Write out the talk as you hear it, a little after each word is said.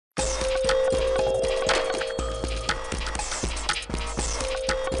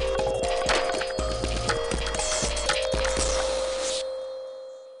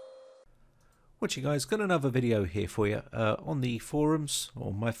Watching guys, got another video here for you. On the forums,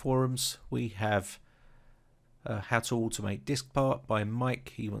 or my forums, we have how to automate diskpart by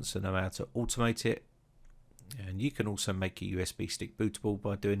Mike. He wants to know how to automate it, and you can also make a USB stick bootable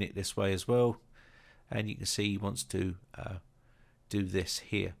by doing it this way as well. And you can see he wants to do this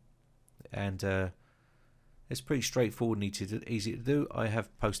here, and it's pretty straightforward and easy to do. I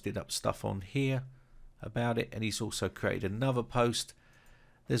have posted up stuff on here about it, and he's also created another post.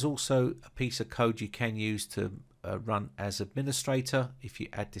 There's also a piece of code you can use to run as administrator. If you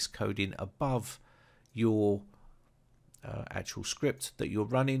add this code in above your actual script that you're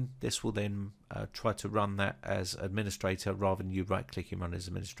running, this will then try to run that as administrator rather than you right click and run as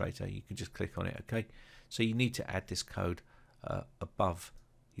administrator. You can just click on it. Okay, so you need to add this code above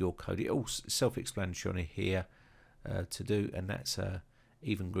your code. It's all self-explanatory here to do, and that's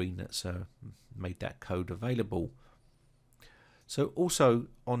Even Green that's made that code available. So also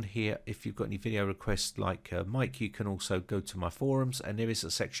on here, if you've got any video requests like Mike, you can also go to my forums, and there is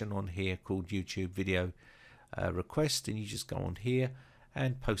a section on here called YouTube video request, and you just go on here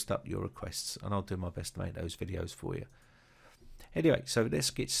and post up your requests, and I'll do my best to make those videos for you. Anyway, so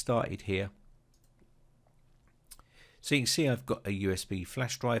let's get started here. So you can see I've got a USB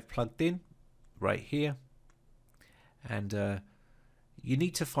flash drive plugged in right here, and you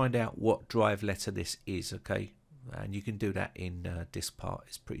need to find out what drive letter this is, okay? And you can do that in diskpart.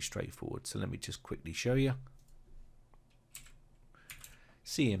 It's pretty straightforward. So let me just quickly show you.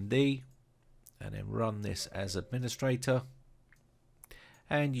 CMD, and then run this as administrator.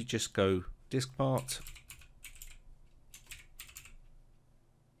 And you just go diskpart.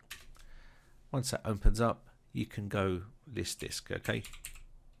 Once that opens up, you can go list disk, okay?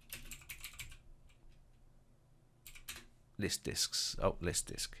 List disks. Oh, list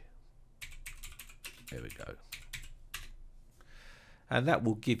disk. There we go. And that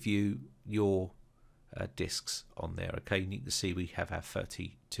will give you your disks on there. Okay, you can see we have our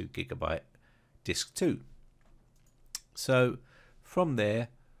 32 gigabyte disk 2. So from there,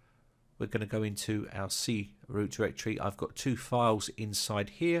 we're going to go into our C root directory. I've got 2 files inside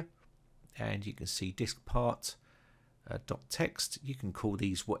here, and you can see diskpart.txt. You can call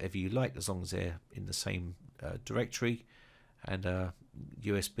these whatever you like as long as they're in the same directory, and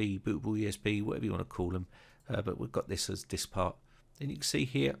USB, bootable USB, whatever you want to call them. But we've got this as diskpart. And you can see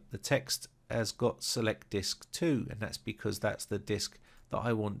here the text has got select disk 2, and that's because that's the disk that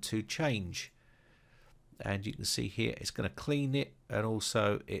I want to change. And you can see here it's going to clean it, and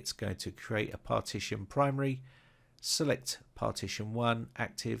also it's going to create a partition primary, select partition 1,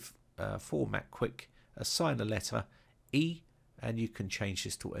 active, format quick, assign a letter E, and you can change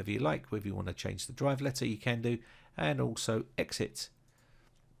this to whatever you like. Whether you want to change the drive letter, you can do, and also exit.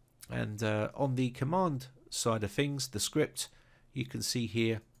 And on the command side of things, the script, you can see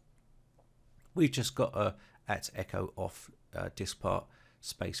here we've just got a @echo off diskpart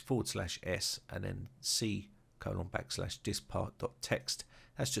space /s and then C : diskpart.txt.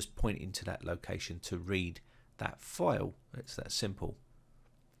 That's just pointing to that location to read that file. It's that simple.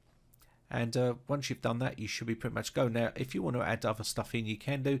 And once you've done that, you should be pretty much go. Now, if you want to add other stuff in, you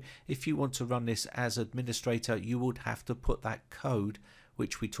can do. If you want to run this as administrator, you would have to put that code,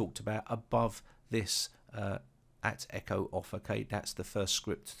 which we talked about, above this @echo off. Okay, that's the first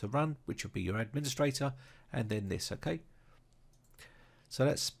script to run, which will be your administrator, and then this. Okay, so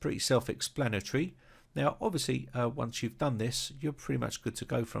that's pretty self-explanatory. Now, obviously, once you've done this, you're pretty much good to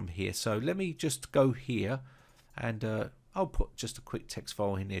go from here. So let me just go here, and I'll put just a quick text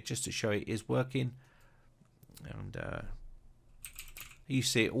file in here just to show it is working. And you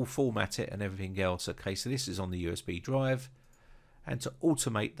see it all format it and everything else. Okay, so this is on the USB drive, and to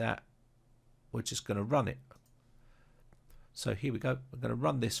automate that, we're just going to run it. So here we go. We're going to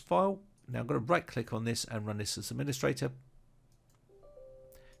run this file. Now I'm going to right click on this and run this as administrator.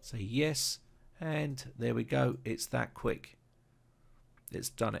 Say yes, and there we go. It's that quick. It's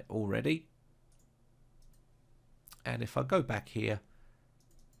done it already. And if I go back here,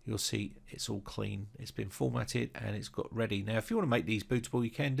 you'll see it's all clean. It's been formatted and it's got ready. Now if you want to make these bootable,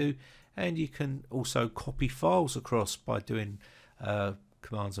 you can do, and you can also copy files across by doing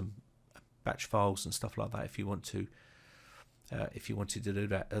commands and batch files and stuff like that if you want to. If you wanted to do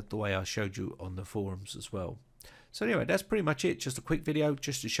that the way I showed you on the forums as well. So anyway, that's pretty much it. Just a quick video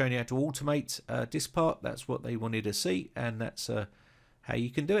just to show you how to automate diskpart. That's what they wanted to see, and that's how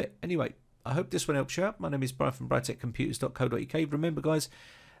you can do it. Anyway, I hope this one helps you out. My name is Brian from briteccomputers.co.uk. Remember guys,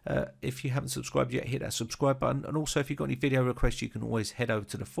 if you haven't subscribed yet, hit that subscribe button, and also if you've got any video requests, you can always head over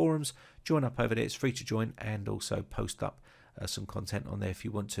to the forums, join up over there. It's free to join, and also post up some content on there if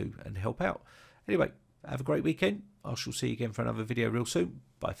you want to and help out. Anyway, have a great weekend. I shall see you again for another video real soon.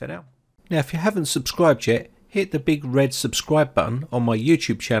 Bye for now. Now if you haven't subscribed yet, hit the big red subscribe button on my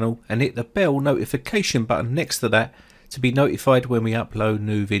YouTube channel and hit the bell notification button next to that to be notified when we upload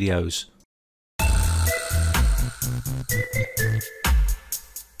new videos.